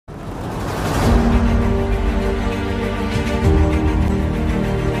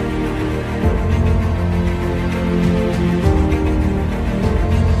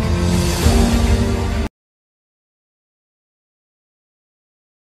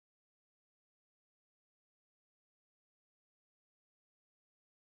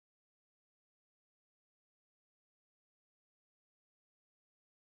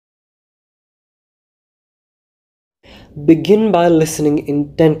Begin by listening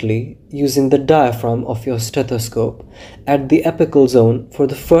intently using the diaphragm of your stethoscope at the apical zone for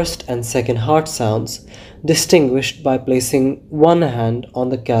the first and second heart sounds, distinguished by placing one hand on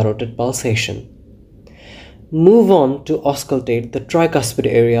the carotid pulsation. Move on to auscultate the tricuspid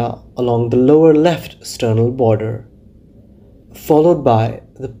area along the lower left sternal border, followed by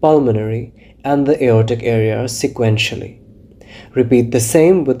the pulmonary and the aortic areas sequentially. Repeat the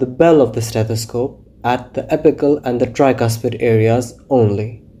same with the bell of the stethoscope at the apical and the tricuspid areas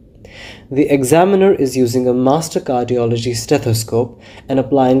only. The examiner is using a master cardiology stethoscope and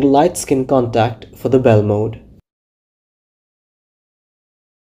applying light skin contact for the bell mode.